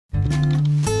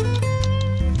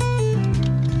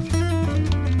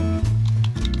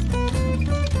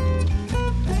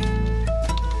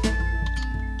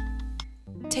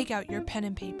take out your pen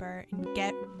and paper and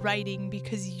get writing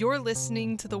because you're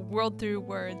listening to The World Through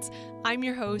Words. I'm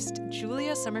your host,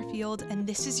 Julia Summerfield, and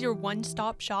this is your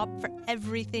one-stop shop for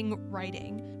everything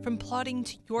writing. From plotting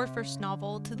to your first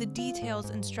novel to the details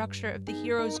and structure of the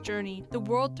hero's journey, The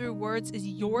World Through Words is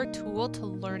your tool to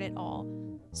learn it all.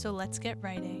 So let's get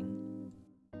writing.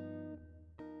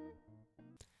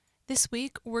 This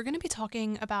week, we're going to be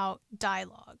talking about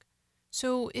dialogue.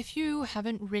 So if you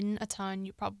haven't written a ton,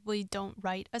 you probably don't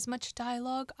write as much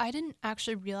dialogue. I didn't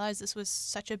actually realize this was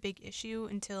such a big issue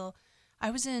until I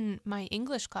was in my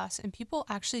English class and people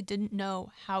actually didn't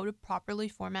know how to properly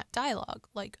format dialogue.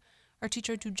 Like our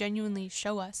teacher to genuinely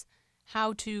show us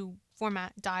how to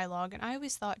format dialogue. And I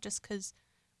always thought just because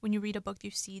when you read a book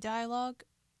you see dialogue,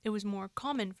 it was more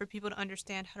common for people to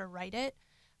understand how to write it.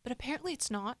 But apparently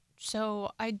it's not.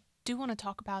 So I do want to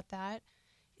talk about that.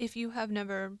 If you have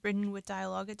never written with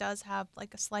dialogue, it does have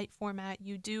like a slight format.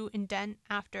 You do indent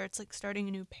after, it's like starting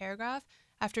a new paragraph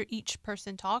after each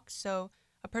person talks. So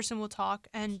a person will talk,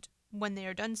 and when they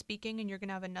are done speaking and you're going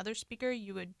to have another speaker,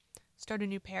 you would start a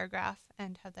new paragraph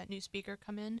and have that new speaker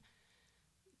come in.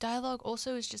 Dialogue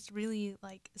also is just really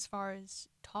like, as far as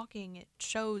talking, it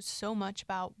shows so much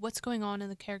about what's going on in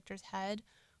the character's head,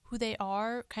 who they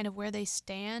are, kind of where they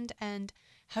stand, and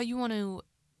how you want to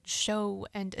show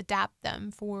and adapt them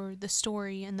for the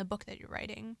story and the book that you're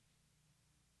writing.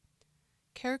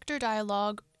 Character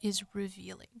dialogue is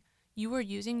revealing. You are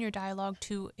using your dialogue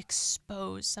to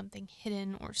expose something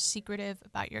hidden or secretive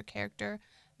about your character,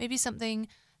 maybe something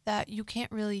that you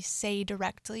can't really say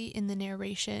directly in the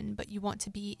narration, but you want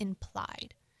to be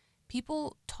implied.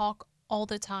 People talk all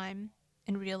the time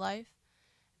in real life,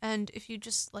 and if you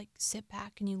just like sit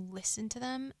back and you listen to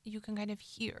them, you can kind of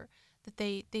hear that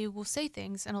they will say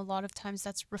things, and a lot of times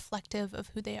that's reflective of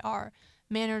who they are.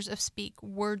 Manners of speak,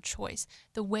 word choice,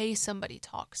 the way somebody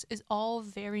talks is all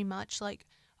very much like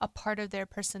a part of their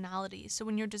personality. So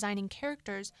when you're designing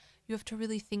characters, you have to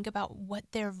really think about what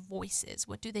their voice is.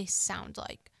 What do they sound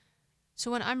like? So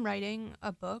when I'm writing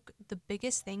a book, the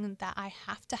biggest thing that I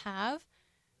have to have,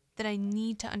 that I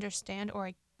need to understand, or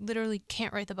I literally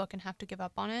can't write the book and have to give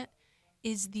up on it,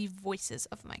 is the voices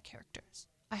of my characters.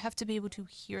 I have to be able to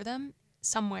hear them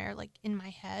somewhere, like in my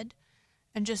head,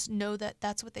 and just know that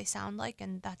that's what they sound like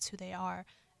and that's who they are.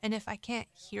 And if I can't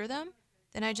hear them,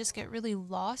 then I just get really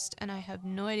lost and I have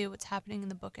no idea what's happening in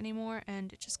the book anymore,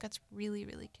 and it just gets really,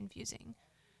 really confusing.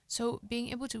 So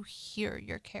being able to hear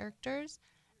your characters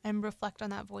and reflect on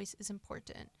that voice is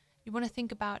important. You want to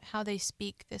think about how they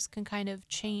speak. This can kind of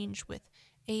change with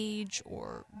age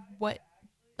or what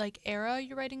like era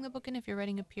you're writing the book in. If you're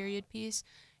writing a period piece,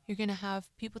 you're going to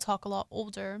have people talk a lot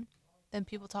older than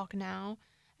people talk now.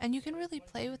 And you can really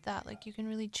play with that. Like you can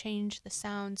really change the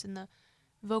sounds and the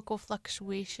vocal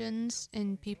fluctuations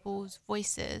in people's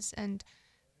voices and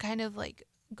kind of like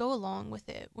go along with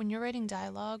it. When you're writing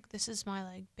dialogue, this is my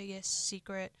like biggest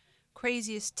secret,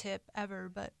 craziest tip ever,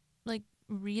 but like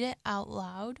read it out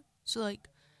loud. So like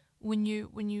when you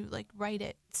like write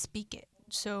it, speak it.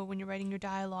 So when you're writing your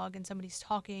dialogue and somebody's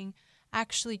talking,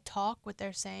 actually talk what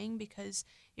they're saying, because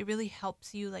it really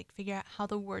helps you like figure out how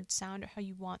the words sound or how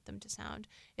you want them to sound.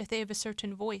 If they have a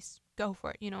certain voice, go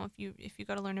for it. You know, if you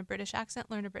got to learn a British accent,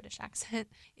 learn a British accent.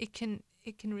 It can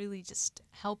really just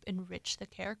help enrich the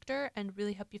character and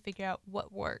really help you figure out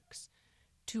what works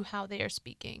to how they are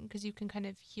speaking, because you can kind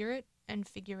of hear it and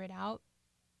figure it out,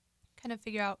 kind of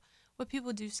figure out what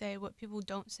people do say, what people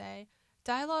don't say.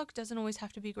 Dialogue doesn't always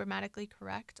have to be grammatically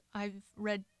correct. I've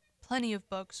read plenty of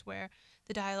books where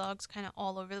the dialogue's kind of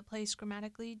all over the place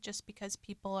grammatically, just because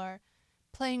people are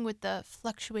playing with the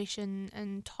fluctuation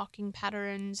and talking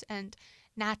patterns and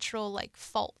natural like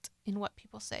fault in what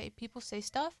people say. People say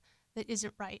stuff that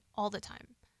isn't right all the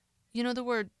time. You know the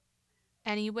word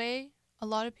anyway? A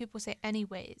lot of people say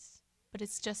anyways, but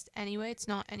it's just anyway, it's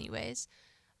not anyways.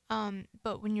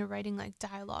 But when you're writing like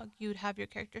dialogue, you would have your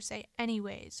character say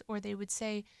anyways, or they would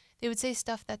say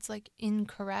stuff that's like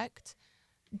incorrect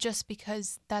just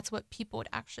because that's what people would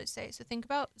actually say. So think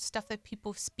about stuff that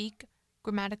people speak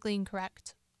grammatically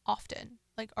incorrect often,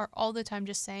 like are all the time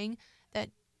just saying that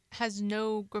has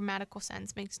no grammatical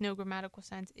sense, makes no grammatical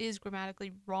sense, is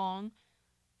grammatically wrong,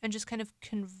 and just kind of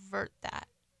convert that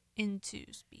into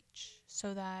speech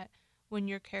so that when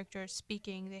your character is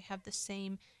speaking, they have the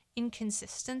same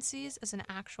inconsistencies as an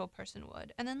actual person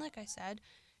would. And then, like I said,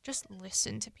 just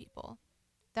listen to people.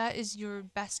 That is your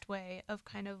best way of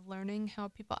kind of learning how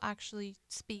people actually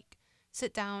speak.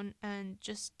 Sit down and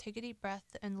just take a deep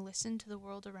breath and listen to the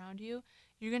world around you.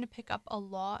 You're going to pick up a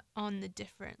lot on the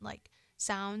different like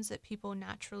sounds that people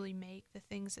naturally make, the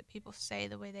things that people say,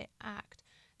 the way they act.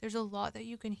 There's a lot that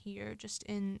you can hear just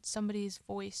in somebody's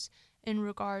voice in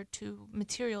regard to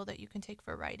material that you can take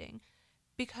for writing.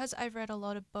 Because I've read a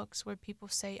lot of books where people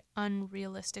say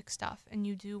unrealistic stuff and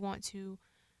you do want to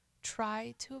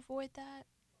try to avoid that,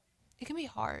 it can be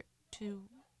hard to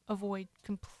avoid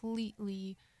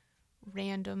completely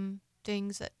random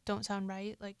things that don't sound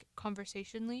right, like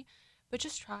conversationally, but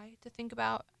just try to think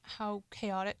about how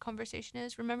chaotic conversation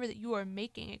is. Remember that you are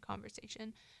making a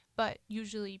conversation, but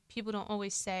usually people don't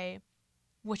always say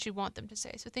what you want them to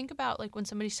say. So think about like when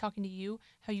somebody's talking to you,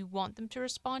 how you want them to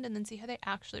respond, and then see how they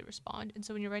actually respond. And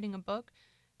so when you're writing a book,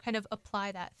 kind of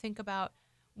apply that. Think about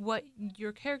what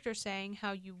your character's saying,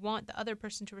 how you want the other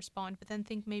person to respond, but then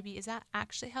think maybe, is that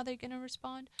actually how they're going to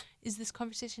respond? Is this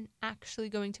conversation actually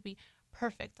going to be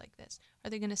perfect like this? Are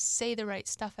they going to say the right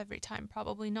stuff every time?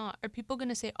 Probably not. Are people going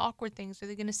to say awkward things? Are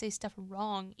they going to say stuff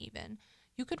wrong even?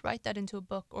 You could write that into a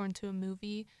book or into a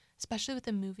movie. Especially with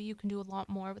a movie, you can do a lot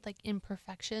more with like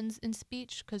imperfections in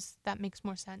speech because that makes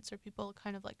more sense. Or people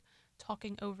kind of like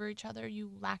talking over each other.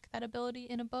 You lack that ability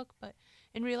in a book, but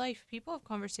in real life, people have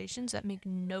conversations that make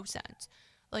no sense.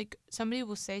 Like somebody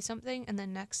will say something and the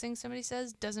next thing somebody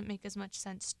says doesn't make as much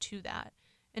sense to that.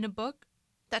 In a book,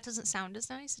 that doesn't sound as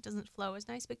nice, it doesn't flow as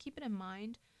nice, but keep it in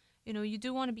mind. You know, you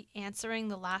do want to be answering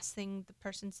the last thing the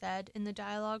person said in the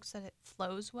dialogue so that it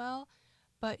flows well,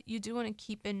 but you do want to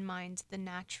keep in mind the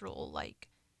natural, like,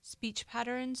 speech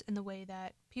patterns and the way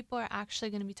that people are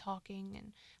actually going to be talking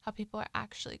and how people are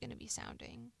actually going to be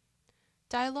sounding.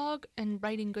 Dialogue and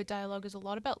writing good dialogue is a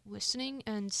lot about listening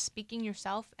and speaking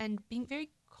yourself and being very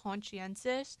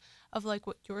conscientious of like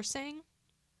what you're saying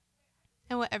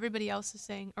and what everybody else is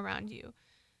saying around you.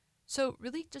 So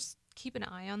really just keep an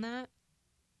eye on that.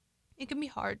 It can be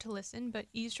hard to listen, but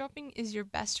eavesdropping is your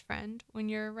best friend when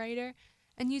you're a writer,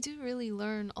 and you do really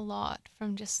learn a lot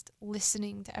from just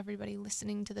listening to everybody,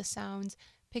 listening to the sounds,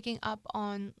 picking up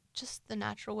on just the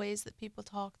natural ways that people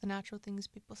talk, the natural things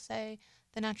people say,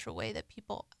 the natural way that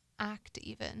people act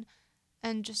even,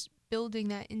 and just building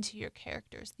that into your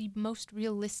characters. The most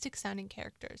realistic sounding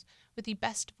characters with the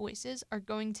best voices are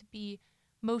going to be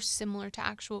most similar to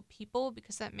actual people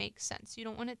because that makes sense. You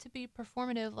don't want it to be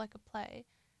performative like a play,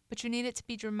 but you need it to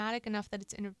be dramatic enough that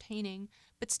it's entertaining,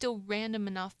 but still random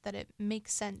enough that it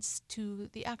makes sense to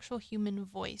the actual human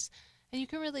voice. And you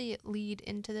can really lead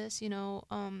into this,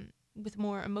 with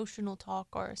more emotional talk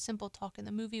or simple talk in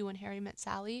the movie when Harry met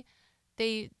Sally.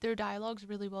 Their dialogue's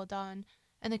really well done,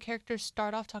 and the characters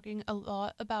start off talking a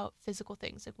lot about physical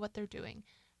things, like what they're doing,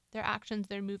 their actions,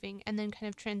 they're moving, and then kind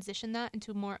of transition that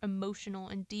into a more emotional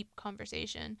and deep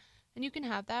conversation. And you can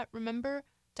have that. Remember,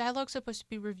 dialogue's supposed to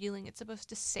be revealing, it's supposed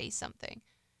to say something.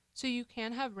 So you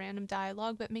can have random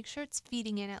dialogue, but make sure it's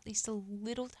feeding in at least a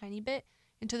little tiny bit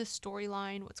into the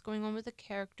storyline, what's going on with the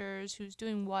characters, who's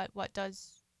doing what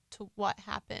does to what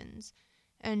happens,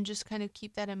 and just kind of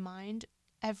keep that in mind.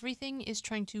 Everything is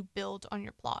trying to build on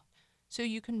your plot. So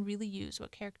you can really use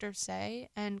what characters say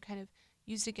and kind of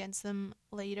use it against them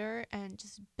later and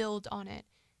just build on it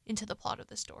into the plot of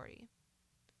the story.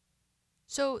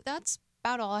 So that's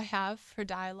about all I have for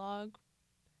dialogue.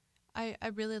 I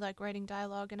really like writing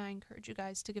dialogue, and I encourage you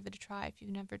guys to give it a try if you've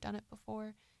never done it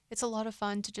before. It's a lot of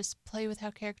fun to just play with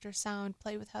how characters sound,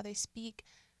 play with how they speak,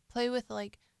 play with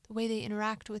like the way they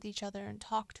interact with each other and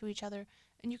talk to each other,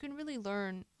 and you can really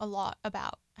learn a lot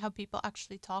about how people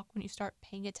actually talk when you start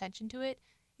paying attention to it.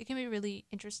 It can be really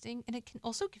interesting, and it can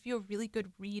also give you a really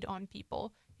good read on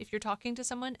people. If you're talking to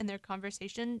someone and their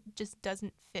conversation just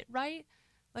doesn't fit right,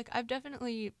 like I've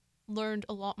definitely learned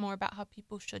a lot more about how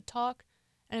people should talk,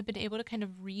 and I've been able to kind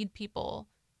of read people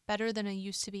better than I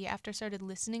used to be after I started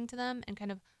listening to them and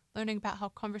kind of learning about how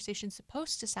conversation's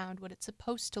supposed to sound, what it's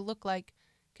supposed to look like,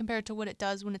 compared to what it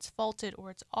does when it's faulted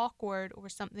or it's awkward or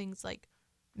something's like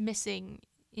missing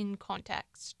in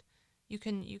context. You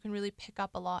can really pick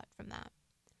up a lot from that.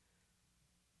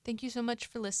 Thank you so much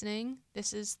for listening.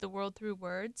 This is The World Through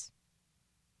Words.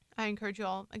 I encourage you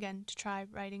all, again, to try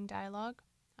writing dialogue.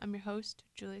 I'm your host,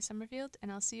 Julia Summerfield,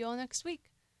 and I'll see you all next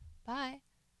week. Bye.